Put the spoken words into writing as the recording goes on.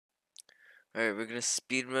Alright, we're gonna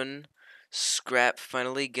speedrun Scrat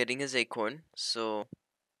finally getting his acorn. So,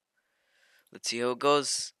 let's see how it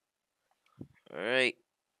goes. Alright.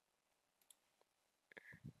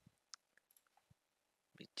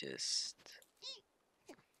 We just...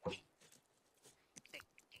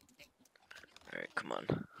 Alright, come on.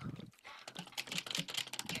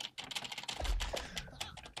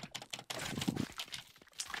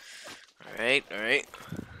 Alright.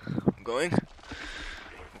 I'm going.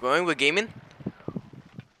 We're gaming.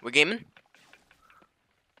 We're gaming.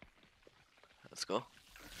 Let's go.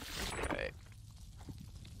 Alright.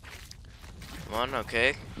 Come on,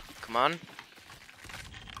 okay. Come on.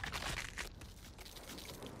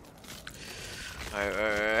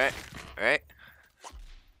 Alright.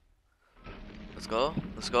 Let's go.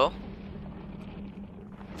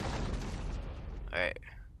 Alright.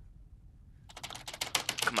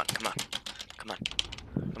 Come on.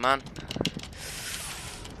 Come on.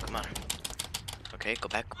 Okay, go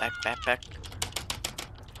back. Come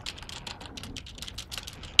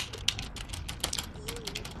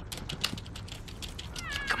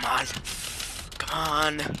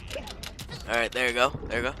on. Alright, there you go.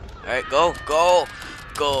 Alright, go.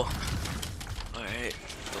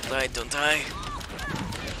 Alright, don't die.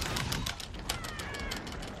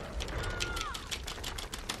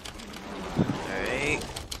 Alright,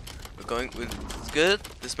 it's good.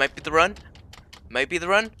 This might be the run.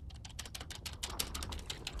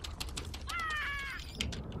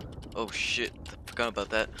 Oh shit, I forgot about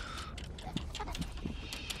that.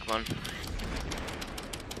 Come on.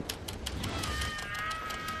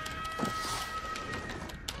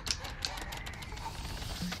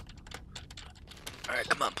 Alright,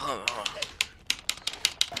 come on.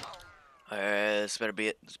 Alright, this better be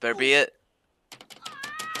it.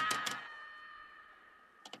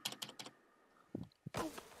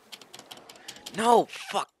 No,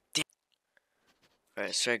 fuck. Damn. Alright,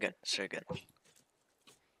 let's try again.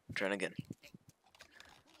 Trying again.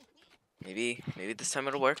 Maybe this time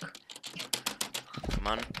it'll work. Come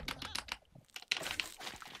on.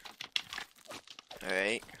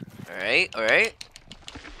 Alright.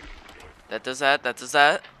 That does that.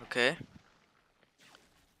 Okay.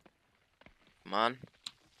 Come on.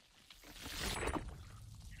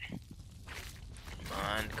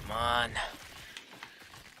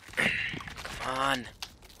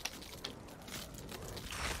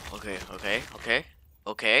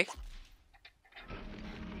 Okay.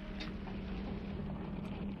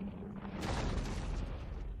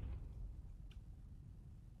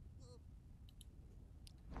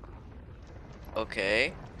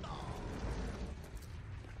 Okay.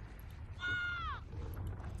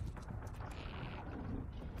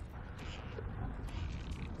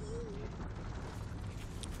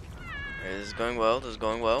 Alright, this is going well.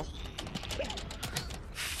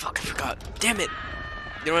 Fuck, I forgot. Damn it!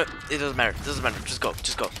 You know what? It doesn't matter. Just go.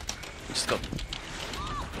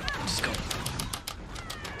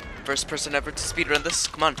 First person ever to speedrun this.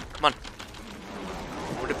 Come on.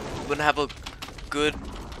 We're gonna have a good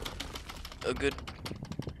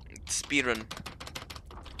speedrun.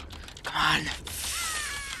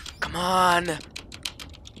 Come on.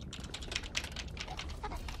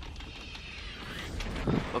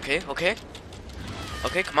 Okay,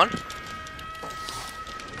 come on.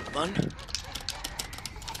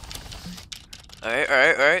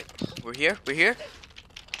 Alright. We're here.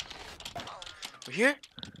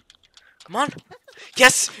 Come on.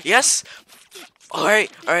 Yes.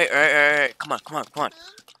 Alright. Come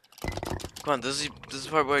on. This is the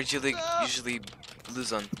part where I usually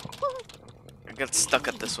lose on. I got stuck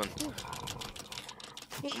at this one.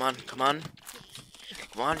 Come on.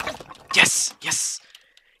 Yes.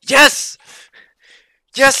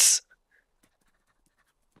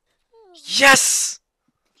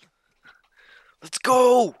 Let's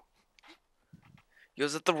go. Yo,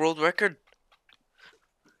 is that the world record?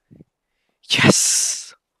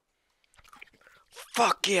 Yes.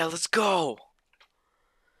 Fuck yeah, let's go.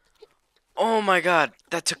 Oh my god,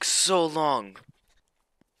 that took so long.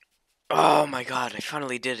 Oh my god, I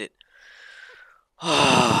finally did it.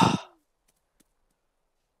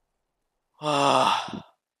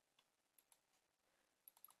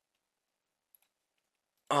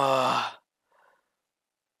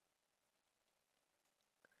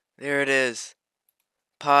 There it is.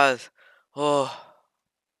 Pause. Oh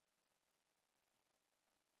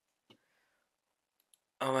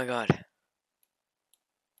my god.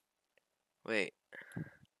 Wait.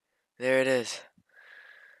 There it is.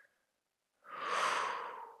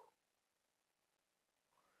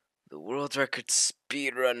 The world record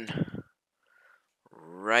speedrun.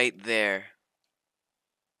 Right there.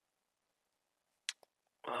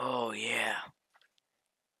 Oh, yeah.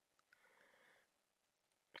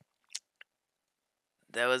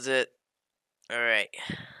 That was it. Alright.